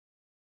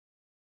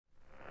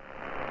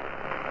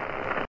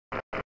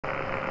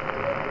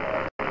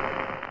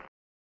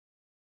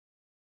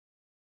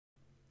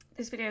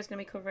This video is going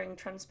to be covering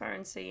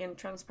transparency and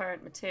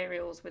transparent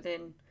materials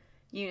within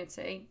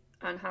Unity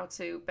and how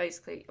to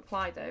basically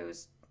apply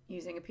those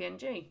using a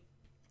PNG.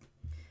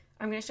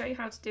 I'm going to show you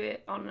how to do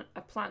it on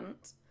a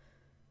plant,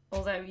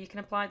 although you can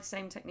apply the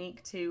same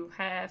technique to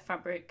hair,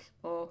 fabric,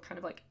 or kind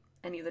of like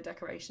any of the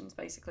decorations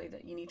basically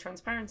that you need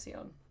transparency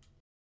on.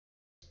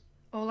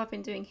 All I've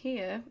been doing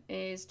here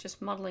is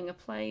just modelling a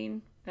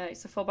plane.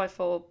 It's a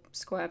 4x4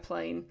 square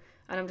plane,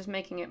 and I'm just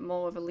making it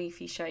more of a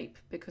leafy shape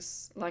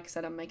because, like I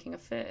said, I'm making a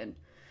fern.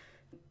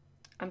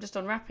 I'm just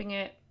unwrapping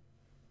it,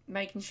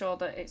 making sure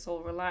that it's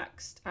all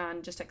relaxed,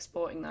 and just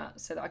exporting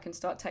that so that I can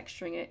start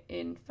texturing it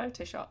in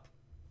Photoshop.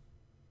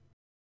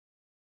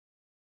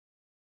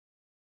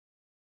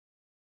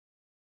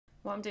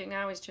 What I'm doing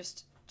now is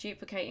just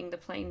duplicating the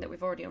plane that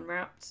we've already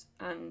unwrapped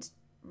and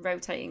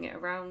rotating it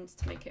around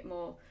to make it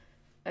more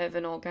of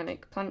an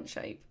organic plant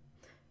shape.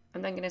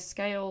 I'm then going to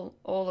scale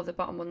all of the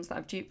bottom ones that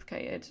I've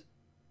duplicated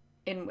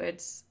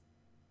inwards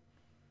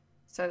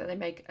so that they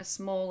make a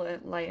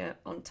smaller layer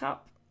on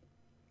top.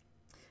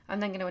 I'm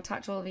then going to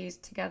attach all of these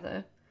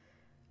together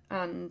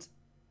and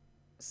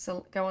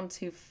go on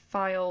to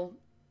File,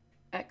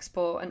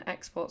 Export, and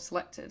Export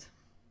Selected.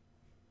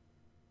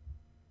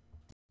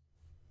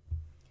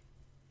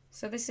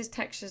 So this is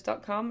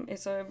textures.com.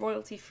 It's a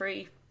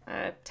royalty-free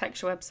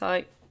texture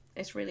website.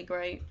 It's really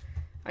great.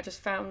 I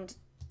just found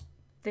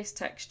this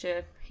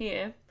texture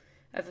here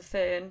of a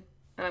fern,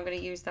 and I'm going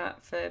to use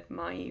that for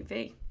my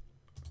UV.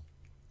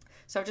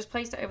 So I've just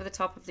placed it over the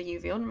top of the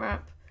UV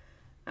unwrap,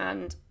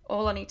 and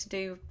all I need to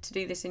do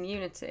this in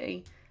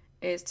Unity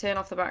is turn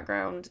off the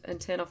background and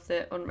turn off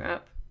the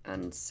unwrap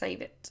and save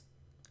it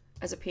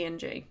as a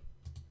PNG.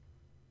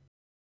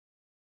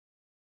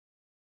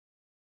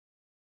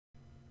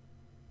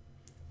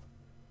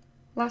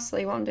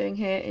 Lastly, what I'm doing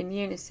here in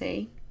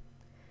Unity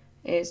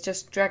is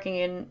just dragging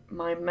in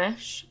my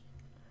mesh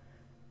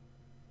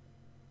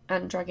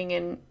and dragging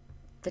in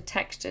the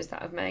textures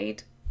that I've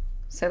made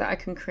so that I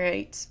can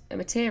create a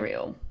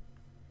material.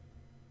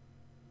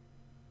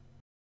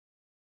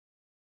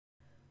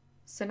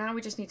 So now we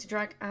just need to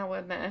drag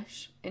our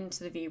mesh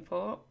into the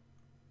viewport,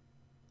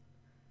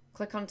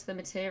 click onto the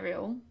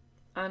material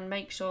and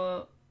make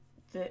sure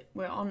that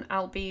we're on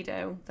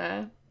albedo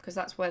there because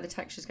that's where the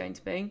texture is going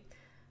to be.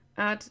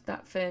 Add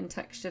that fern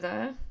texture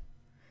there.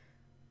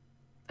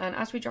 And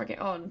as we drag it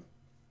on,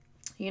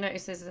 you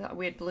notice there's that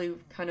weird blue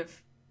kind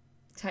of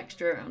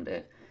texture around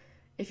it.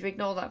 If you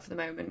ignore that for the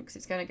moment, because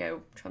it's going to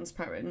go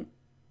transparent,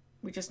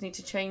 we just need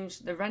to change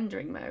the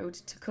rendering mode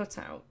to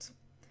cutout.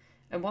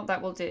 And what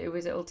that will do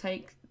is it will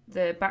take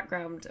the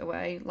background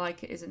away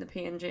like it is in the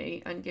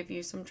PNG and give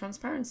you some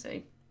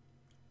transparency.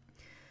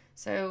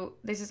 So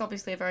this is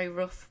obviously a very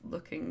rough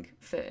looking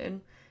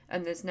fern,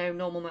 and there's no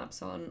normal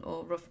maps on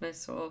or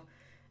roughness or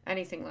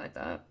anything like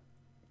that.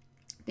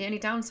 The only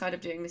downside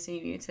of doing this in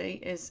Unity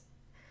is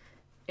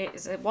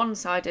it's a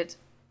one-sided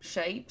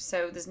shape,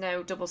 so there's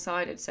no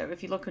double-sided, so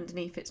if you look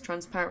underneath it's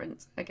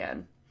transparent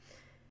again.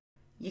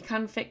 You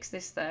can fix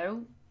this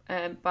though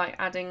by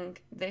adding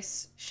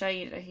this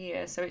shader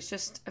here, so it's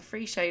just a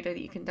free shader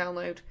that you can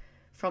download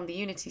from the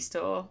Unity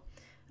store,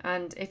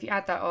 and if you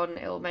add that on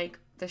it'll make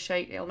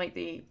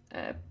the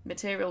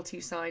material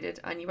two-sided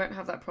and you won't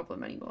have that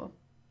problem anymore.